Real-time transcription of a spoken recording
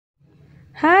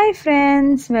Hi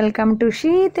friends, welcome to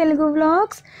she Telugu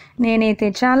vlogs. నేనైతే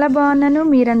చాలా బాగున్నాను.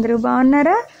 మీరందరూ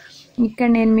బాగున్నారా? ఇక్కడ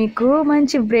నేను మీకు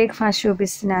మంచి బ్రేక్ఫాస్ట్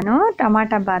చూపిస్తున్నాను.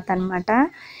 టమాటా బాత్ అనమాట.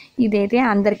 ఇదైతే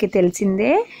అందరికీ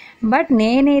తెలిసిందే, బట్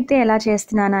నేనైతే ఎలా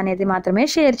చేస్తున్నాను అనేది మాత్రమే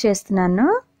షేర్ చేస్తున్నాను.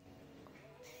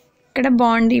 ఇక్కడ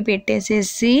బాండీ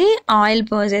పెట్టేసేసి ఆయిల్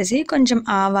పోసేసి కొంచెం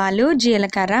ఆవాలు,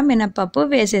 జీలకర్ర, మినపప్పు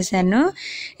వేసేసాను.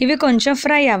 ఇవి కొంచెం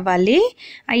ఫ్రై అవ్వాలి.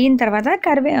 అయిన తర్వాత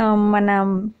మన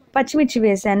పచ్చిమిర్చి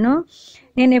వేసాను.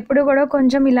 నేను ఎప్పుడు కూడా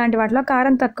కొంచెం ఇలాంటి వాటిలో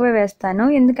కారం తక్కువే వేస్తాను,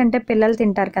 ఎందుకంటే పిల్లలు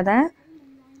తింటారు కదా,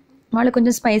 వాళ్ళు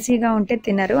కొంచెం స్పైసీగా ఉంటే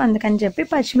తినరు, అందుకని చెప్పి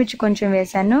పచ్చిమిర్చి కొంచెం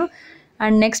వేసాను.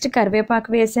 అండ్ నెక్స్ట్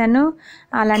కరివేపాకు వేసాను,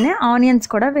 అలానే ఆనియన్స్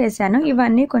కూడా వేసాను.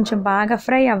 ఇవన్నీ కొంచెం బాగా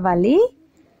ఫ్రై అవ్వాలి.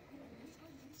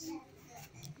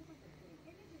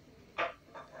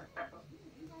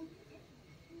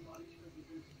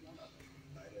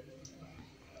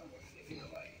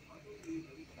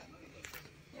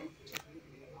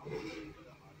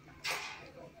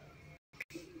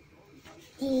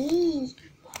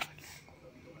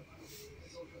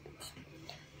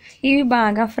 ఇవి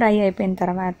బాగా ఫ్రై అయిపోయిన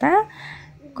తర్వాత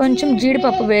కొంచెం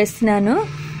జీడిపప్పు వేస్తున్నాను.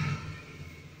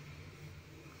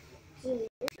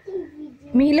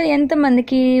 మీలో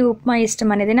ఎంతమందికి ఉప్మా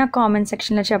ఇష్టం అనేది నాకు కామెంట్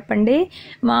సెక్షన్లో చెప్పండి.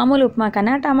 మామూలు ఉప్మా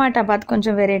కన్నా టమాటా బాత్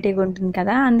కొంచెం వెరైటీగా ఉంటుంది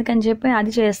కదా, అందుకని చెప్పి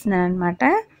అది చేస్తున్నాను అనమాట.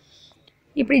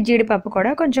 ఇప్పుడు ఈ జీడిపప్పు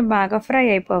కూడా కొంచెం బాగా ఫ్రై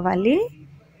అయిపోవాలి.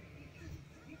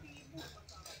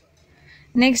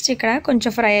 నెక్స్ట్ ఇక్కడ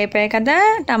కొంచెం ఫ్రై అయిపోయాయి కదా,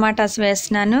 టమాటాస్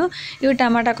వేస్తున్నాను. ఇవి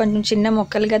టమాటా కొంచెం చిన్న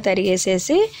ముక్కలుగా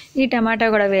తరిగేసేసి ఈ టమాటా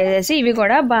కూడా వేసేసి ఇవి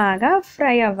కూడా బాగా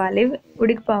ఫ్రై అవ్వాలి,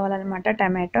 ఉడికిపోవాలన్నమాట.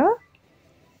 టమాటో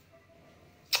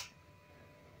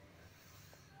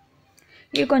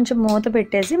ఇవి కొంచెం మూత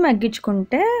పెట్టేసి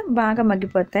మగ్గించుకుంటే బాగా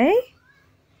మగ్గిపోతాయి.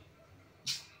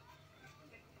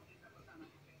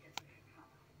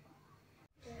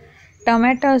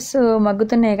 టమాటోస్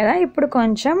మగ్గుతున్నాయి కదా, ఇప్పుడు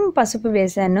కొంచెం పసుపు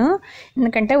వేసాను,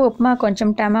 ఎందుకంటే ఉప్మా కొంచెం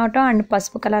టమాటో అండ్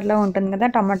పసుపు కలర్లో ఉంటుంది కదా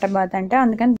టమాటా బాత్ అంటే,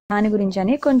 అందుకని దాని గురించి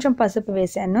అని కొంచెం పసుపు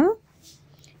వేసాను.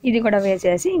 ఇది కూడా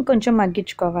వేసేసి ఇంకొంచెం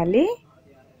మగ్గించుకోవాలి.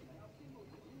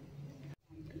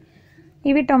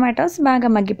 ఇవి టొమాటోస్ బాగా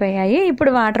మగ్గిపోయాయి.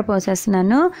 ఇప్పుడు వాటర్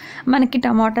పోసేస్తున్నాను. మనకి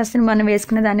టమాటోస్ని మనం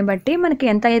వేసుకున్న దాన్ని బట్టి మనకి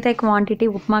ఎంత అయితే క్వాంటిటీ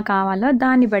ఉప్మా కావాలో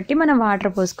దాన్ని బట్టి మనం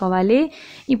వాటర్ పోసుకోవాలి.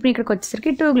 ఇప్పుడు ఇక్కడికి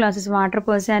వచ్చేసరికి 2 గ్లాసెస్ వాటర్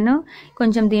పోసాను.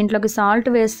 కొంచెం దీంట్లోకి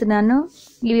సాల్ట్ వేస్తున్నాను.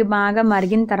 ఇవి బాగా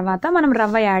మరిగిన తర్వాత మనం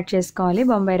రవ్వ యాడ్ చేసుకోవాలి,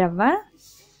 బొంబాయి రవ్వ.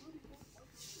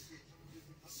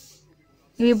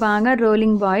 ఇవి బాగా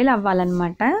రోలింగ్ బాయిల్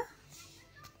అవ్వాలన్నమాట.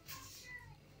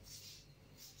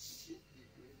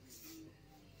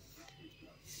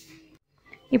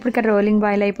 ఇప్పుడు ఇక్కడ రోలింగ్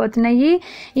బాయిల్ అయిపోతున్నాయి.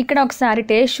 ఇక్కడ ఒకసారి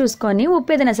టేస్ట్ చూసుకొని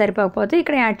ఉప్పు ఏదైనా సరిపోకపోతే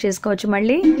ఇక్కడ యాడ్ చేసుకోవచ్చు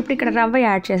మళ్ళీ. ఇప్పుడు ఇక్కడ రవ్వ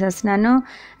యాడ్ చేసేస్తున్నాను.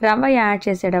 రవ్వ యాడ్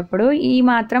చేసేటప్పుడు ఈ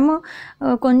మాత్రము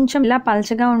కొంచెం ఇలా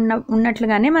పలచగా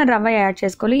ఉన్నట్లుగానే మనం రవ్వ యాడ్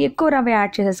చేసుకోవాలి. ఎక్కువ రవ్వ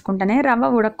యాడ్ చేసేసుకుంటేనే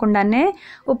రవ్వ ఉడకకుండానే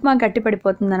ఉప్మా గట్టి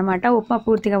పడిపోతుంది అనమాట. ఉప్మా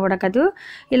పూర్తిగా ఉడకదు.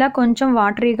 ఇలా కొంచెం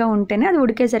వాటరీగా ఉంటేనే అది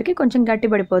ఉడికేసరికి కొంచెం గట్టి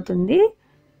పడిపోతుంది.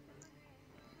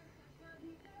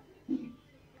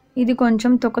 ఇది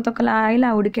కొంచెం తొక్కలా ఇలా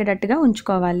ఉడికేటట్టుగా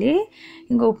ఉంచుకోవాలి.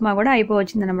 ఇంకో ఉప్మా కూడా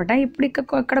అయిపోవచ్చింది అనమాట. ఇప్పుడు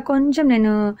ఇక్కడ కొంచెం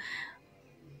నేను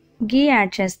గీ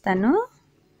యాడ్ చేస్తాను.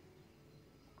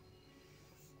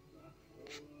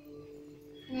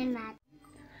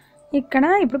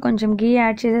 ఇప్పుడు కొంచెం గీ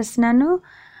యాడ్ చేసేస్తున్నాను.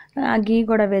 ఆ గీ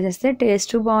కూడా వేసేస్తే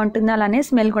టేస్ట్ బాగుంటుంది, అలానే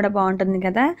స్మెల్ కూడా బాగుంటుంది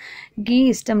కదా. గీ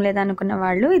ఇష్టం లేదనుకున్న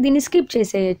వాళ్ళు దీన్ని స్కిప్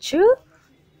చేసేయచ్చు.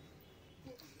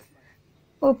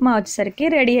 ఉప్మా వచ్చేసరికి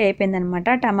రెడీ అయిపోయిందనమాట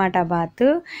టమాటా బాత్.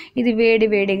 ఇది వేడి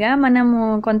వేడిగా మనము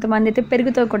కొంతమంది అయితే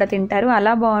పెరుగుతో కూడా తింటారు,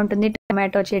 అలా బాగుంటుంది.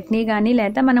 టమాటో చట్నీ కానీ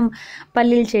లేదా మనం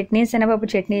పల్లీల చట్నీ, శనగపప్పు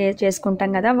చట్నీ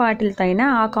చేసుకుంటాం కదా, వాటితో అయినా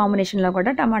ఆ కాంబినేషన్లో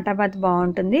కూడా టమాటా బాత్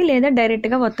బాగుంటుంది. లేదా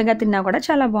డైరెక్ట్గా ఒత్తగా తిన్నా కూడా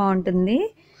చాలా బాగుంటుంది.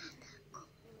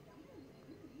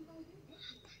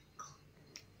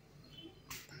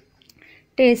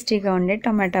 టేస్టీగా ఉండే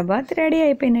టమాటా బాత్ రెడీ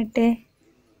అయిపోయినట్టే.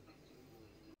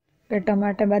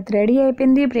 టమాటా బాత్ రెడీ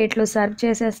అయిపోయింది. ప్లేట్లో సర్వ్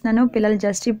చేసేస్తున్నాను. పిల్లలు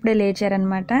జస్ట్ ఇప్పుడే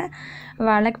లేచారనమాట,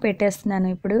 వాళ్ళకి పెట్టేస్తున్నాను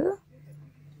ఇప్పుడు.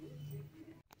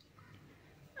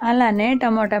 అలానే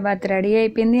టమాటా బాత్ రెడీ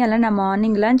అయిపోయింది. అలా నా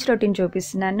మార్నింగ్ లంచ్ రొటీన్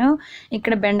చూపిస్తున్నాను.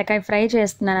 ఇక్కడ బెండకాయ ఫ్రై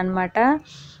చేస్తున్నాను అనమాట.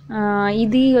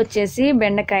 ఇది వచ్చేసి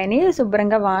బెండకాయని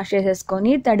శుభ్రంగా వాష్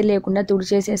చేసేసుకొని తడి లేకుండా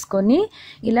తుడిచేసేసుకొని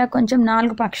ఇలా కొంచెం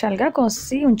 4 పక్షాలుగా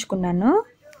కోసి ఉంచుకున్నాను.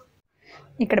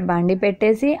 ఇక్కడ బండి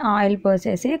పెట్టేసి ఆయిల్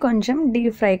పోసేసి కొంచెం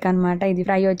డీప్ ఫ్రైకి అనమాట ఇది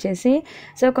ఫ్రై వచ్చేసి.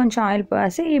 సో కొంచెం ఆయిల్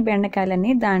పోసి ఈ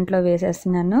బెండకాయలన్నీ దాంట్లో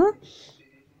వేసేస్తున్నాను.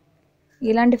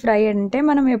 ఇలాంటి ఫ్రై అంటే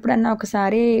మనం ఎప్పుడన్నా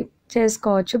ఒకసారి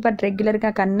చేసుకోవచ్చు, బట్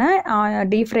రెగ్యులర్గా కన్నా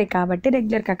డీప్ ఫ్రై కాబట్టి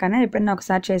రెగ్యులర్గా కన్నా ఎప్పుడన్నా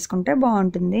ఒకసారి చేసుకుంటే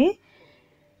బాగుంటుంది.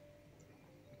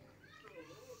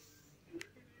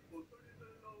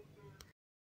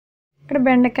 ఇక్కడ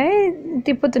బెండకాయ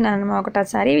తిప్పుతున్నాను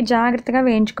ఒకటోసారి. ఇవి జాగ్రత్తగా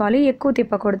వేయించుకోవాలి, ఎక్కువ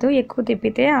తిప్పకూడదు. ఎక్కువ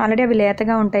తిప్పితే ఆల్రెడీ అవి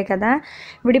లేతగా ఉంటాయి కదా,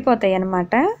 విడిపోతాయి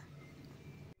అన్నమాట.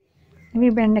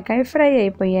 ఇవి బెండకాయ ఫ్రై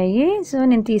అయిపోయాయి. సో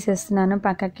నేను తీసేస్తున్నాను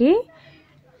పక్కకి.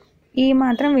 ఈ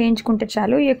మాత్రం వేయించుకుంటే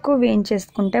చాలు. ఎక్కువ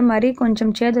వేయించేసుకుంటే మరీ కొంచెం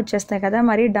చేదు వచ్చేస్తాయి కదా,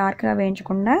 మరీ డార్క్గా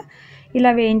వేయించకుండా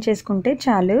ఇలా వేయించేసుకుంటే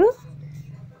చాలు.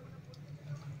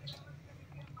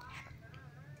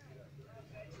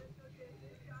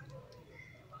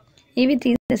 ఇవి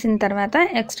తీసేసిన తర్వాత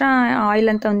ఎక్స్ట్రా ఆయిల్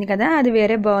అంతా ఉంది కదా, అది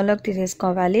వేరే బౌల్లోకి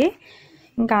తీసేసుకోవాలి.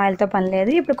 ఇంకా ఆయిల్తో పని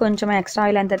లేదు. ఇప్పుడు కొంచెం ఎక్స్ట్రా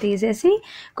ఆయిల్ అంతా తీసేసి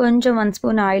కొంచెం 1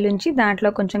 స్పూన్ ఆయిల్ ఉంచి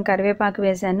దాంట్లో కొంచెం కరివేపాకు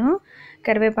వేసాను.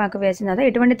 కరివేపాకు వేసిన తర్వాత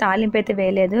ఎటువంటి తాలింపు అయితే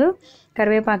వేయలేదు.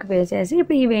 కరివేపాకు వేసేసి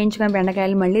ఇప్పుడు ఈ వేయించుకున్న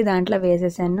బెండకాయలు మళ్ళీ దాంట్లో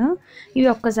వేసేసాను. ఇవి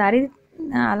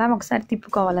ఒకసారి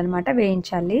తిప్పుకోవాలన్నమాట,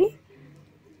 వేయించాలి.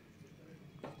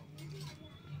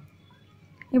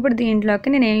 ఇప్పుడు దీంట్లోకి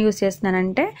నేను ఏం యూస్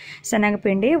చేస్తున్నానంటే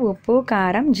శనగపిండి, ఉప్పు,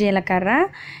 కారం, జీలకర్ర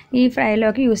ఈ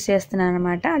ఫ్రైలోకి యూస్ చేస్తున్నాను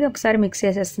అనమాట. అది ఒకసారి మిక్స్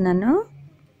చేసేస్తున్నాను.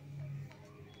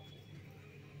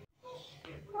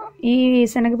 ఈ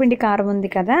శనగపిండి కారం ఉంది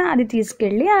కదా, అది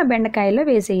తీసుకెళ్ళి ఆ బెండకాయలో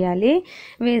వేసేయాలి.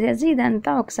 వేసేసి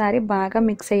ఇదంతా ఒకసారి బాగా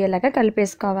మిక్స్ అయ్యేలాగా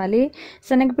కలిపేసుకోవాలి.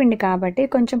 శనగపిండి కాబట్టి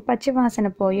కొంచెం పచ్చి వాసన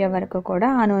పోయే వరకు కూడా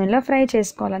ఆ నూనెలో ఫ్రై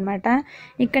చేసుకోవాలన్నమాట.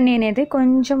 ఇక్కడ నేనైతే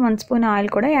కొంచెం 1 స్పూన్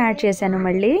ఆయిల్ కూడా యాడ్ చేశాను.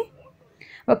 మళ్ళీ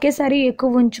ఒకేసారి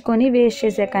ఎక్కువ ఉంచుకొని వేస్ట్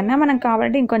చేసే కన్నా మనం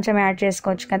కావాలంటే ఇంకొంచెం యాడ్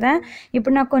చేసుకోవచ్చు కదా.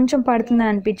 ఇప్పుడు నాకు కొంచెం పడుతుందని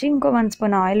అనిపించి ఇంకో 1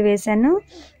 స్పూన్ ఆయిల్ వేసాను.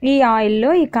 ఈ ఆయిల్లో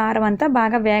ఈ కారం అంతా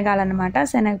బాగా వేగాలన్నమాట.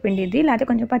 శనగపిండిది లేకపోతే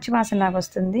కొంచెం పచ్చివాసనలాగా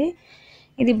వస్తుంది.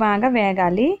 ఇది బాగా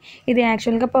వేగాలి. ఇది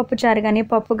యాక్చువల్గా పప్పుచారు కానీ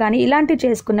పప్పు కానీ ఇలాంటివి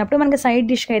చేసుకున్నప్పుడు మనకి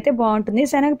సైడ్ డిష్గా అయితే బాగుంటుంది.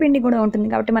 శనగపిండి కూడా ఉంటుంది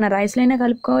కాబట్టి మన రైస్లో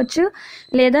కలుపుకోవచ్చు,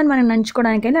 లేదా మనం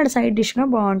నంచుకోవడానికైనా అది సైడ్ డిష్గా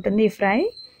బాగుంటుంది ఈ ఫ్రై.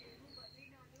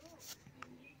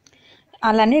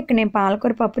 అలానే ఇక్కడ నేను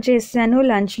పాలకూర పప్పు చేసాను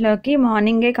లంచ్లోకి.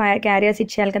 మార్నింగే క్యారియర్స్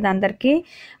ఇచ్చేయాలి కదా అందరికీ.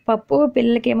 పప్పు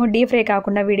పిల్లలకేమో డీప్ ఫ్రై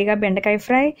కాకుండా విడిగా బెండకాయ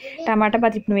ఫ్రై, టమాటా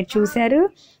బాత్ ఇప్పుడు మీరు చూశారు.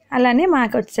 అలానే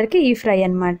మాకు వచ్చేసరికి ఈ ఫ్రై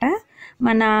అనమాట.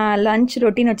 మన లంచ్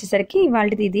రొటీన్ వచ్చేసరికి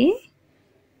ఇవాళది ఇది.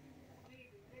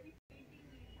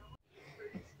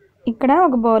 ఇక్కడ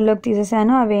ఒక బౌల్లోకి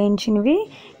తీసేసాను ఆ వేయించినవి.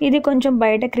 ఇది కొంచెం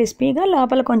బయట క్రిస్పీగా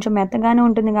లోపల కొంచెం మెత్తగానే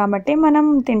ఉంటుంది కాబట్టి మనం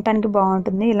తినడానికి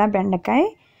బాగుంటుంది ఇలా బెండకాయ.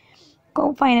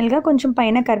 ఫైనల్గా కొంచెం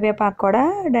పైన కరివేపాకు కూడా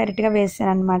డైరెక్ట్గా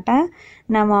వేసాను అనమాట.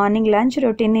 నా మార్నింగ్ లంచ్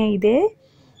రొటీన్ ఇదే.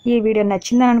 ఈ వీడియో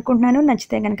నచ్చిందని అనుకుంటున్నాను.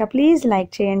 నచ్చితే కనుక ప్లీజ్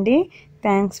లైక్ చేయండి.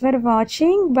 Thanks for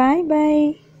watching. Bye bye.